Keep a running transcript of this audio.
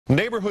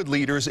Neighborhood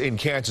leaders in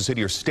Kansas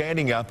City are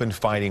standing up and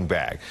fighting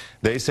back.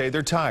 They say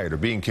they're tired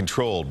of being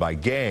controlled by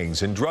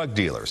gangs and drug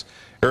dealers.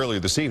 Earlier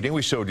this evening,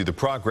 we showed you the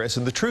progress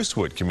in the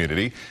Troostewood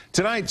community.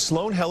 Tonight,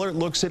 Sloan Heller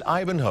looks at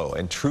Ivanhoe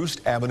and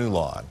Troost Avenue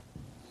Lawn.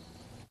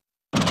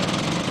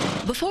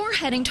 Before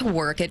heading to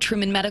work at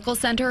Truman Medical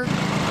Center,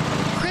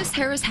 Chris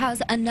Harris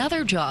has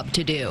another job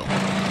to do.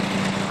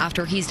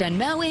 After he's done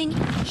mowing,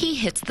 he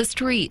hits the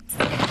streets.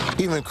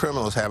 Even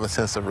criminals have a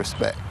sense of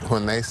respect.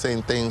 When they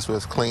seen things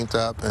was cleaned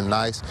up and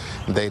nice,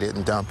 they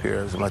didn't dump here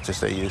as much as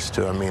they used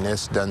to. I mean,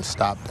 it's done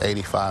stopped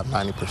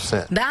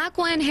 85–90%. Back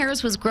when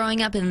Harris was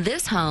growing up in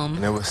this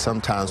home, There was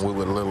sometimes we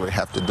would literally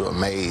have to do a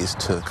maze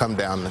to come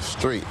down the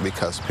street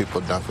because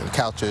people dumping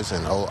couches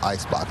and old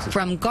ice boxes.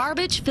 from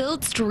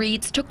garbage-filled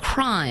streets to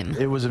crime.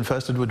 It was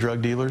infested with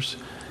drug dealers,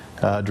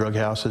 drug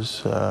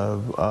houses.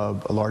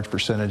 A large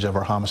percentage of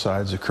our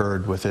homicides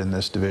occurred within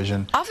this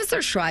division.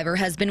 Officer Shriver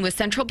has been with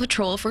Central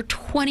Patrol for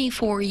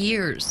 24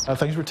 years.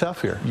 Things were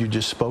tough here. You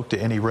just spoke to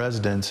any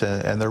residents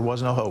and there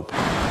was no hope.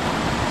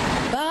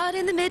 But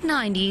in the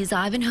mid-90s,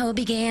 Ivanhoe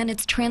began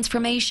its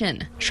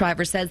transformation.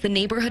 Shriver says the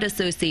neighborhood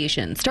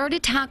association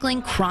started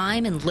tackling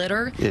crime and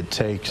litter. It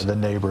takes the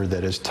neighbor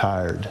that is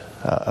tired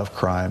of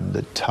crime,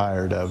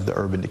 tired of the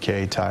urban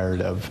decay,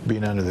 tired of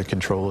being under the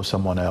control of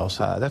someone else.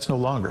 That's no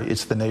longer.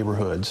 It's the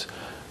neighborhoods,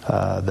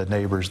 the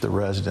neighbors, the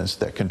residents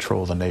that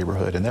control the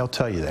neighborhood, and they'll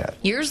tell you that.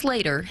 Years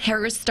later,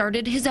 Harris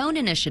started his own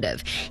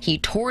initiative. He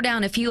tore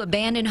down a few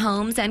abandoned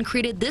homes and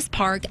created this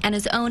park and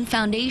his own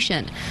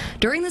foundation.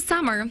 During the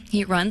summer,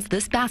 he runs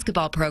this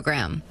basketball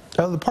program.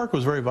 The park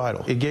was very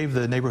vital. It gave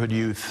the neighborhood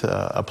youth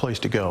a place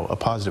to go, a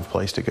positive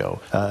place to go,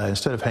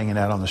 instead of hanging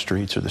out on the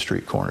streets or the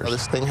street corners.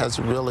 This thing has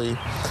really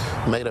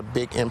made a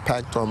big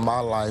impact on my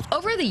life.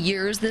 Over the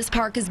years, this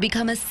park has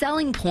become a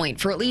selling point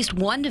for at least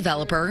one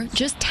developer.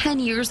 Just 10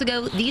 years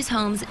ago, these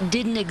homes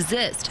didn't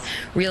exist.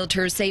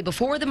 Realtors say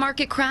before the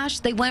market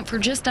crashed, they went for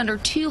just under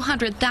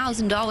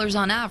 $200,000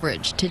 on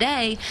average.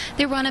 Today,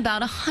 they run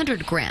about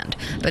 $100,000.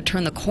 But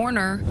turn the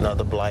corner,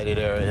 Another blighted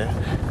area,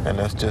 and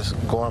that's just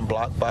going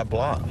block by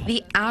block.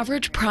 the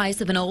average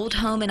price of an old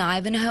home in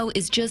Ivanhoe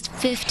is just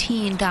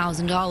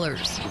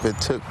 $15,000.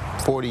 It took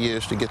 40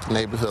 years to get the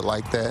neighborhood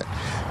like that,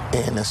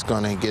 and it's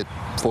going to get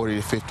 40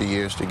 to 50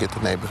 years to get the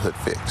neighborhood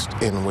fixed,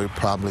 and we're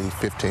probably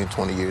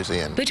 15–20 years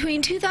in.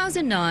 Between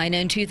 2009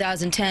 and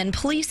 2010,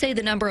 police say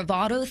the number of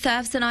auto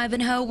thefts in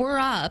Ivanhoe were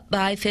up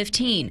by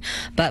 15.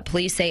 But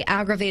police say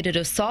aggravated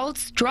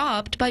assaults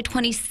dropped by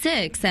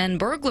 26 and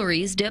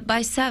burglaries dipped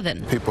by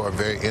 7. People are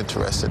very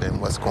interested in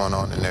what's going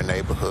on in their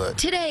neighborhood.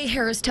 Today,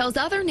 Harris tells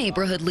other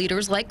neighborhood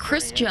leaders like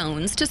Chris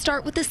Jones to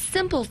start with the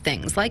simple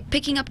things like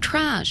picking up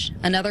trash.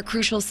 Another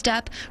crucial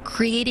step,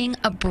 creating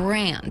a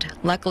brand.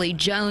 Luckily,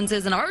 Jones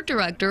is an art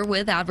director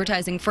with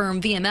advertising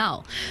firm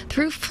VML.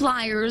 Through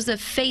flyers, a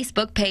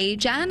Facebook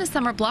page, and a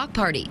summer block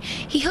party,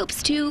 he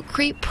hopes to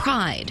create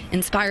pride,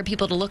 inspire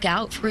people to look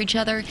out for each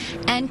other,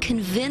 and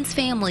convince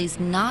families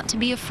not to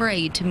be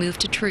afraid to move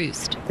to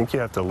Troost. I think you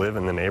have to live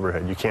in the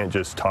neighborhood. You can't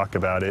just talk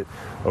about it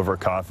over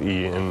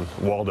coffee in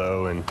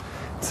Waldo and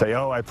say,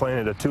 oh, I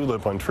planted a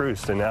tulip on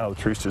Troost and now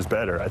Troost is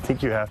better. I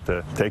think you have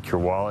to take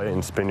your wallet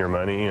and spend your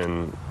money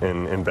and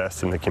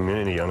invest in the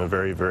community on a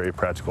very, very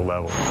practical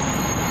level.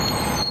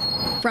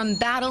 From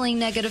battling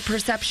negative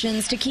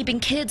perceptions to keeping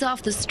kids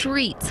off the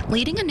streets,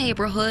 leading a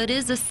neighborhood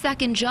is a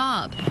second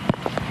job.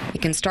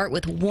 It can start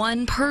with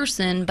one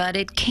person, but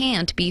it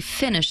can't be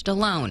finished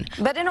alone.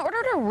 But in order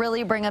to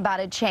really bring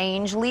about a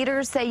change,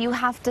 leaders say you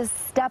have to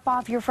step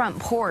off your front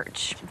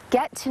porch.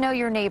 Get to know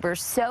your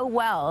neighbors so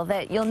well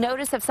that you'll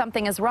notice if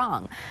something is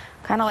wrong.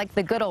 Kind of like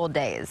the good old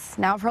days.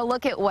 Now for a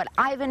look at what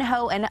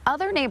Ivanhoe and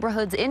other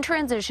neighborhoods in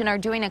transition are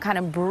doing to kind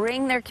of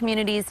bring their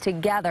communities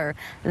together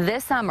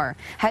this summer,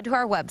 head to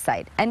our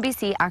website,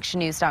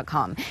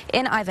 NBCActionNews.com.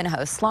 In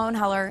Ivanhoe, Sloan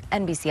Heller,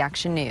 NBC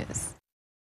Action News.